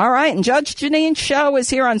 All right, and Judge Janine's show is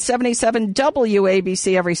here on 77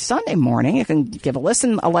 WABC every Sunday morning. You can give a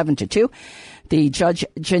listen, 11 to 2. The Judge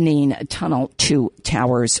Janine Tunnel to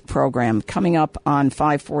Towers program coming up on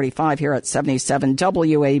 5:45 here at 77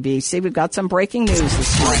 WABC. We've got some breaking news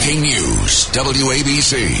this morning. Breaking news,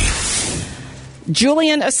 WABC.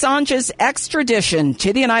 Julian Assange's extradition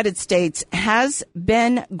to the United States has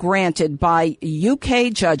been granted by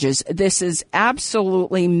UK judges. This is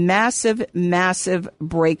absolutely massive, massive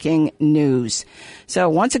breaking news. So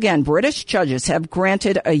once again, British judges have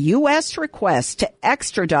granted a U.S. request to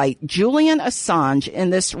extradite Julian Assange in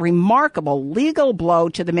this remarkable legal blow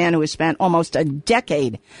to the man who has spent almost a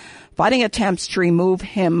decade fighting attempts to remove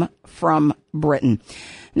him from Britain.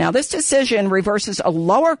 Now, this decision reverses a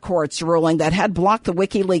lower court's ruling that had blocked the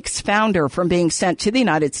WikiLeaks founder from being sent to the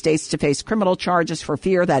United States to face criminal charges for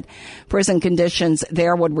fear that prison conditions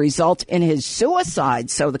there would result in his suicide.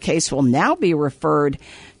 So the case will now be referred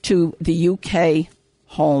to the UK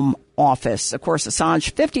Home Office. Of course,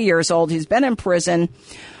 Assange, 50 years old, he's been in prison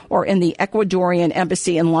or in the Ecuadorian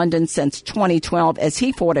embassy in London since 2012 as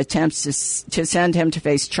he fought attempts to send him to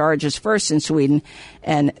face charges first in Sweden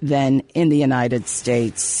and then in the United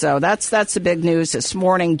States. So that's the big news this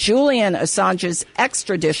morning. Julian Assange's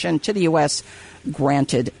extradition to the U.S.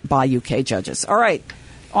 granted by UK judges. All right,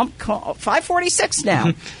 5:46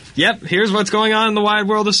 now. Yep, here's what's going on in the wide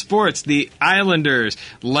world of sports. The Islanders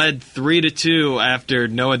led 3-2 after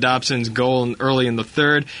Noah Dobson's goal early in the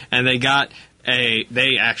third, and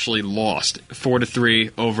they actually lost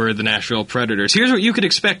 4-3 over the Nashville Predators. Here's what you could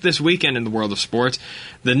expect this weekend in the world of sports.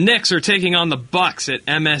 The Knicks are taking on the Bucks at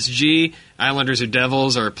MSG. Islanders or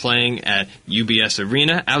Devils are playing at UBS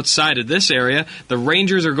Arena. Outside of this area, the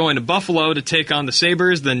Rangers are going to Buffalo to take on the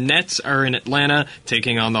Sabres. The Nets are in Atlanta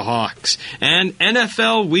taking on the Hawks. And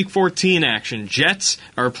NFL Week 14 action. Jets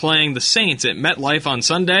are playing the Saints at MetLife on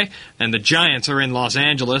Sunday, and the Giants are in Los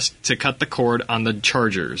Angeles to cut the cord on the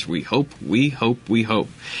Chargers. We hope.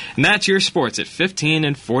 And that's your sports at 15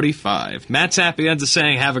 and 45. Matt Sapienza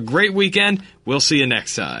saying have a great weekend. We'll see you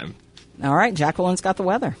next time. All right, Jacqueline's got the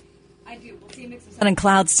weather. Sun and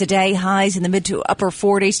clouds today, highs in the mid to upper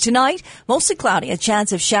 40s. Tonight, mostly cloudy, a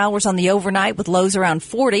chance of showers on the overnight with lows around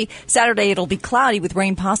 40. Saturday, it'll be cloudy with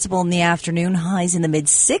rain possible in the afternoon, highs in the mid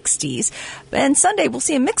 60s. And Sunday, we'll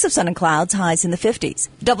see a mix of sun and clouds, highs in the 50s.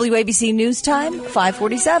 WABC News Time,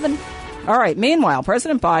 5:47. All right. Meanwhile,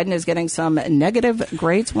 President Biden is getting some negative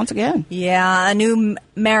grades once again. Yeah, a new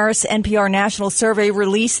Marist NPR national survey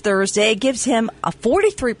released Thursday gives him a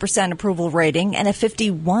 43% approval rating and a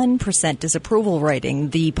 51% disapproval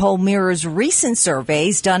rating. The poll mirrors recent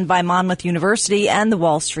surveys done by Monmouth University and the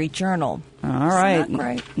Wall Street Journal. All right. Not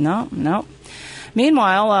great. No.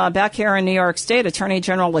 Meanwhile, back here in New York State, Attorney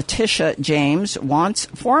General Letitia James wants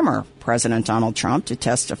former President Donald Trump to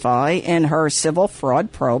testify in her civil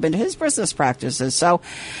fraud probe into his business practices. So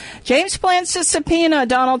James plans to subpoena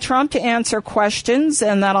Donald Trump to answer questions,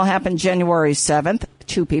 and that'll happen January 7th.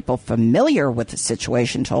 Two people familiar with the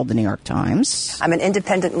situation told the New York Times. I'm an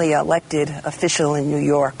independently elected official in New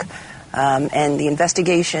York. And the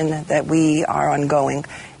investigation that we are ongoing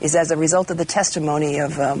is as a result of the testimony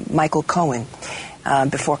of Michael Cohen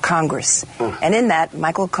before Congress. And in that,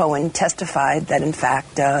 Michael Cohen testified that, in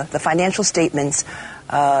fact, the financial statements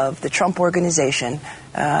of the Trump Organization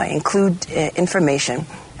include information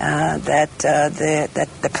that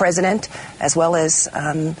the president, as well as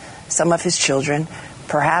some of his children,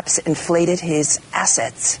 perhaps inflated his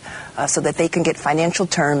assets so that they can get financial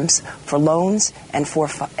terms for loans and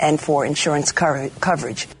for insurance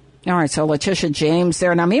coverage. All right, so Letitia James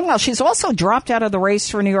there. Now, meanwhile, she's also dropped out of the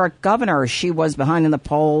race for New York governor. She was behind in the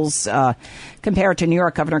polls compared to New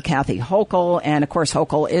York Governor Kathy Hochul. And, of course,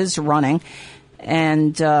 Hochul is running.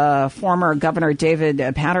 And former Governor David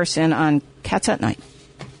Patterson on Cats at Night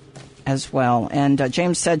as well. And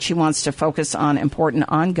James said she wants to focus on important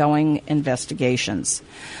ongoing investigations.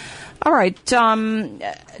 All right.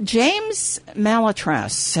 James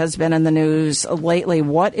Malatress has been in the news lately.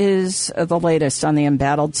 What is the latest on the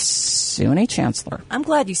embattled SUNY chancellor? I'm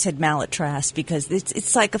glad you said Malatress because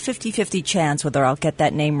it's like a 50-50 chance whether I'll get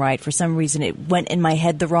that name right. For some reason, it went in my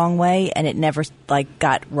head the wrong way, and it never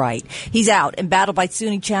got right. He's out, embattled by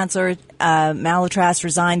SUNY chancellor. Malatress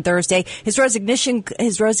resigned Thursday. His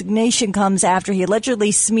resignation comes after he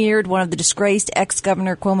allegedly smeared one of the disgraced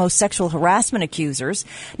ex-Governor Cuomo's sexual harassment accusers.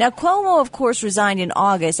 Now, Cuomo, of course, resigned in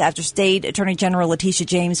August after State Attorney General Letitia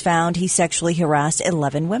James found he sexually harassed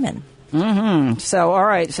 11 women. Mm-hmm. So, all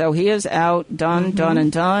right. So he is out, done.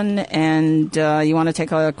 And you want to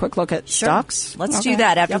take a quick look at stocks? Let's do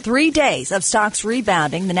that. After 3 days of stocks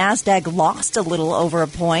rebounding, the NASDAQ lost a little over a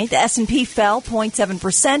point. The S&P fell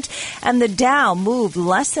 0.7%, and the Dow moved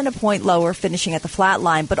less than a point lower, finishing at the flat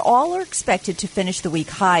line. But all are expected to finish the week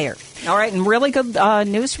higher. All right, and really good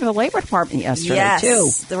news from the Labor Department yesterday, too.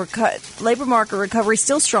 The labor market recovery is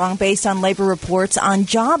still strong based on labor reports on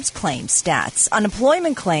jobs claims stats.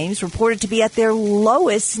 Unemployment claims reported to be at their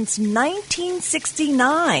lowest since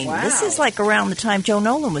 1969. Wow. This is like around the time Joe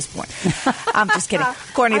Nolan was born. I'm just kidding.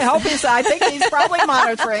 I think he's probably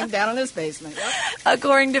monitoring down in his basement.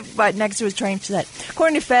 Yep. Next to his train set.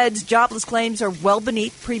 According to Feds, jobless claims are well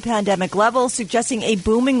beneath pre-pandemic levels, suggesting a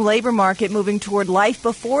booming labor market moving toward life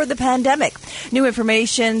before the pandemic. New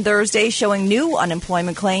information Thursday showing new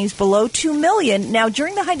unemployment claims below 2 million. Now,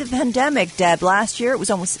 during the height of the pandemic, Deb, last year it was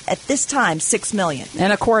almost, at this time, 6 million.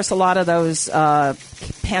 And, of course, a lot of those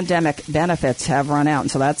pandemic benefits have run out,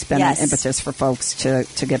 and so that's been an impetus for folks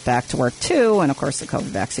to get back to work, too, and, of course, the COVID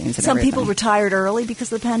vaccines and Some everything. people retired early because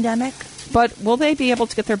of the pandemic. But will they be able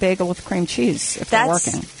to get their bagel with cream cheese if they're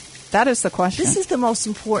working? That is the question. This is the most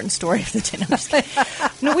important story of the day.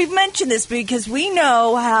 No, we've mentioned this because we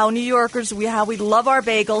know how New Yorkers, how we love our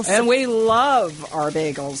bagels. And we love our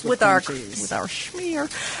bagels with cream cheese. With our schmear.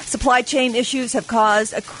 Supply chain issues have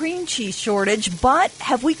caused a cream cheese shortage, but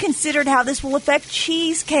have we considered how this will affect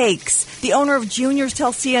cheesecakes? The owner of Junior's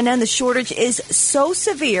tells CNN the shortage is so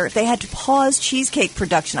severe they had to pause cheesecake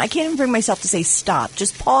production. I can't even bring myself to say stop.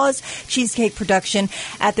 Just pause cheesecake production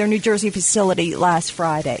at their New Jersey facility last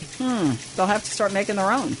Friday. They'll have to start making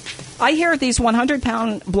their own. I hear these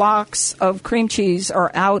 100-pound blocks of cream cheese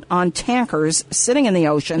are out on tankers sitting in the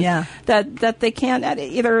ocean. Yeah. That they can't,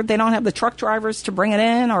 either they don't have the truck drivers to bring it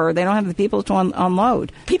in or they don't have the people to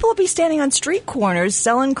unload. People will be standing on street corners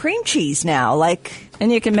selling cream cheese now.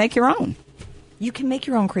 And you can make your own. You can make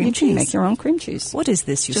your own cream cheese? You can make your own cream cheese. What is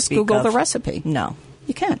this you Just speak Google of? the recipe. No.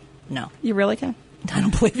 You can. No. You really can. I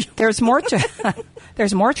don't believe you.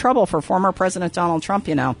 There's more trouble for former President Donald Trump,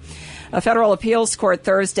 you know. A federal appeals court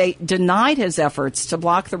Thursday denied his efforts to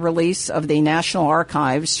block the release of the National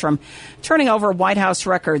Archives from turning over White House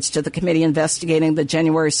records to the committee investigating the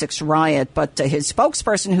January 6th riot. But his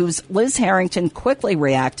spokesperson, who's Liz Harrington, quickly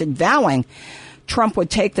reacted, vowing Trump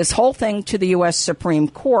would take this whole thing to the U.S. Supreme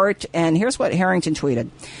Court. And here's what Harrington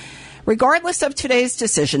tweeted. Regardless of today's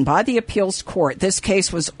decision by the appeals court, this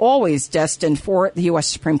case was always destined for the U.S.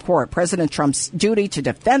 Supreme Court. President Trump's duty to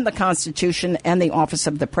defend the Constitution and the office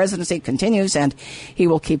of the presidency continues, and he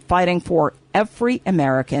will keep fighting for every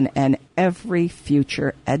American and every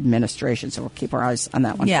future administration. So we'll keep our eyes on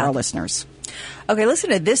that one for our listeners. Okay, listen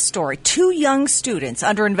to this story. 2 young students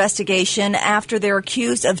under investigation after they're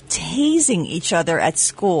accused of tasing each other at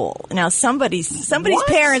school. Now, somebody's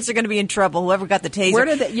parents are going to be in trouble, whoever got the taser. Where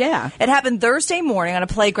did it? Yeah. It happened Thursday morning on a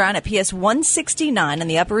playground at PS 169 on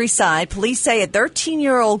the Upper East Side. Police say a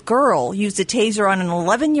 13-year-old girl used a taser on an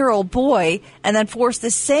 11-year-old boy and then forced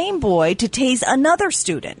the same boy to tase another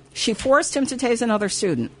student. She forced him to tase another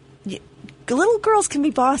student. Little girls can be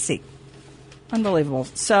bossy. Unbelievable.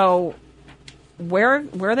 So where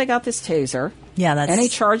they got this taser? Yeah, that's... Any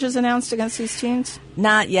charges announced against these teens?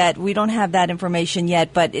 Not yet. We don't have that information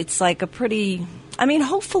yet, but it's like a pretty... I mean,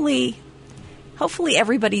 hopefully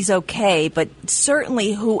everybody's okay, but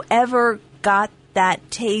certainly whoever got that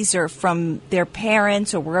taser from their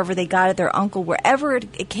parents or wherever they got it, their uncle, wherever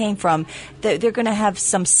it came from, they're going to have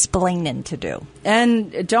some splaining to do.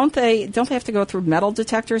 And don't they have to go through metal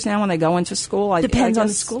detectors now when they go into school? Depends on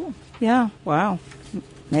the school. Yeah. Wow.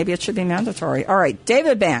 Maybe it should be mandatory. All right.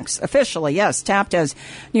 David Banks, officially, yes, tapped as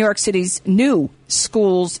New York City's new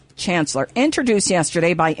schools chancellor, introduced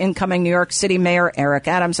yesterday by incoming New York City Mayor Eric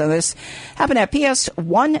Adams. So this happened at PS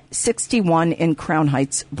 161 in Crown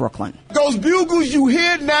Heights, Brooklyn. Those bugles you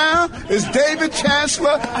hear now is David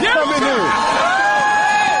Chancellor coming in.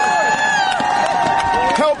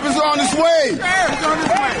 Help is on its way.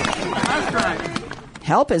 That's right.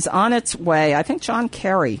 Help is on its way. I think John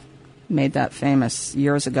Kerry made that famous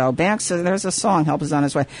years ago. Banks says, there's a song, Help is on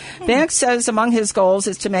its way. Banks says among his goals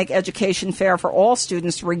is to make education fair for all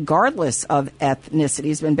students regardless of ethnicity.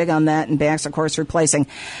 He's been big on that, and Banks, of course, replacing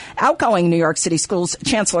outgoing New York City Schools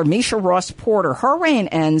Chancellor Misha Ross Porter. Her reign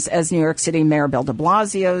ends as New York City Mayor Bill de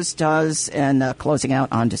Blasio's does, and closing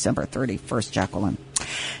out on December 31st. Jacqueline.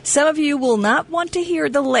 Some of you will not want to hear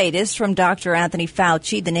the latest from Dr. Anthony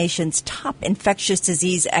Fauci, the nation's top infectious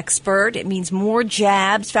disease expert. It means more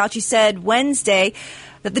jabs. Fauci said Wednesday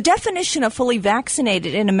that the definition of fully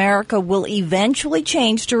vaccinated in America will eventually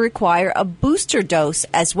change to require a booster dose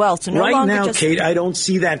as well. So no right longer now, just Kate, I don't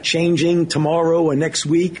see that changing tomorrow or next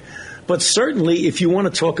week. But certainly, if you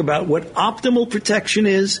want to talk about what optimal protection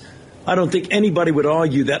is, I don't think anybody would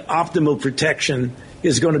argue that optimal protection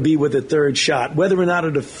is going to be with a third shot. Whether or not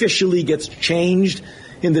it officially gets changed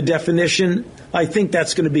in the definition, I think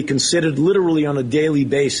that's going to be considered literally on a daily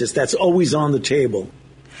basis. That's always on the table.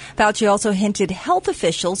 Fauci also hinted health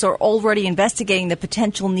officials are already investigating the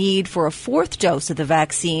potential need for a fourth dose of the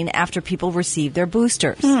vaccine after people receive their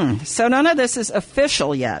boosters. So none of this is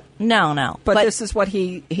official yet. No. But this is what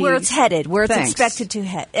he where it's headed, where thinks. It's expected to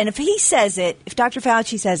head. And if he says it, if Dr.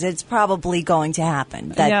 Fauci says it, it's probably going to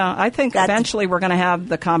happen. I think eventually we're going to have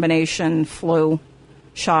the combination flu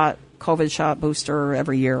shot, COVID shot booster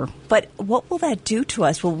every year. But what will that do to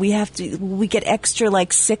us? Will we get extra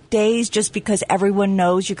sick days just because everyone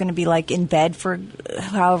knows you're going to be in bed for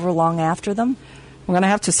however long after them? We're going to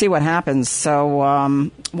have to see what happens. So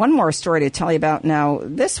one more story to tell you about now.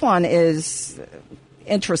 This one is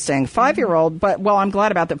interesting. 5-year-old, I'm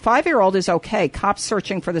glad about that. 5-year-old is okay. Cops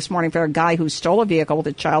searching for this morning for a guy who stole a vehicle with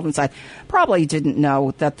a child inside. Probably didn't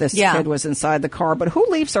know that this kid was inside the car, but who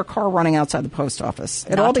leaves their car running outside the post office?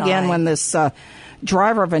 It all began when this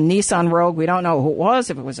driver of a Nissan Rogue, we don't know who it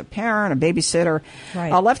was, if it was a parent, a babysitter,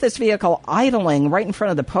 left this vehicle idling right in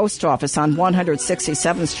front of the post office on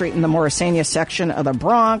 167th Street in the Morrisania section of the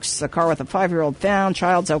Bronx. The car with a 5-year-old found.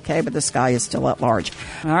 Child's okay, but this guy is still at large.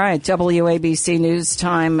 All right, WABC News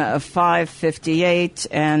Time, 5:58,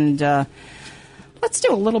 and let's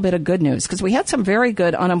do a little bit of good news, because we had some very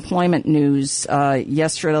good unemployment news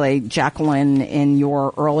yesterday, Jacqueline, in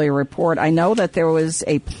your earlier report. I know that there was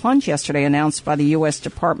a plunge yesterday announced by the U.S.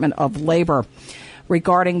 Department of Labor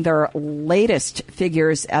regarding their latest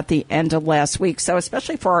figures at the end of last week. So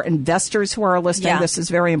especially for our investors who are listening, this is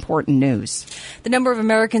very important news. The number of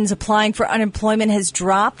Americans applying for unemployment has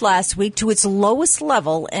dropped last week to its lowest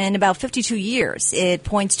level in about 52 years. It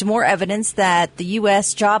points to more evidence that the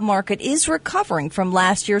U.S. job market is recovering from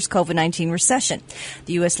last year's COVID-19 recession.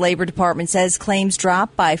 The U.S. Labor Department says claims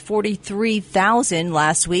dropped by 43,000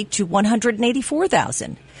 last week to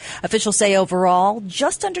 184,000. Officials say overall,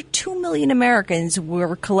 just under 2 million Americans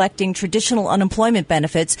were collecting traditional unemployment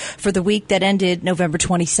benefits for the week that ended November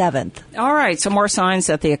 27th. All right, some more signs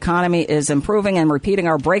that the economy is improving. And repeating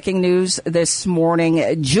our breaking news this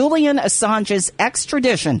morning, Julian Assange's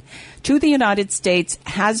extradition to the United States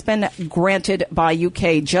has been granted by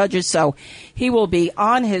UK judges, so he will be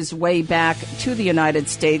on his way back to the United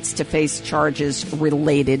States to face charges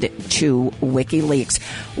related to WikiLeaks.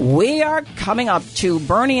 We are coming up to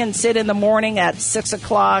Bernie and Sid in the morning at 6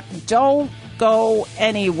 o'clock. Don't go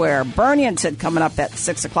anywhere. Bernie and Sid coming up at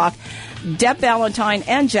 6 o'clock. Deb Valentine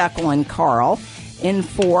and Jacqueline Carl in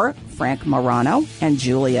for Frank Morano and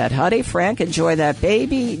Juliet Huddy. Frank, enjoy that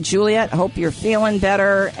baby. Juliet, hope you're feeling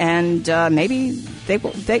better, and maybe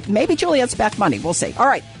Juliet's back Monday. We'll see. All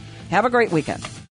right, have a great weekend.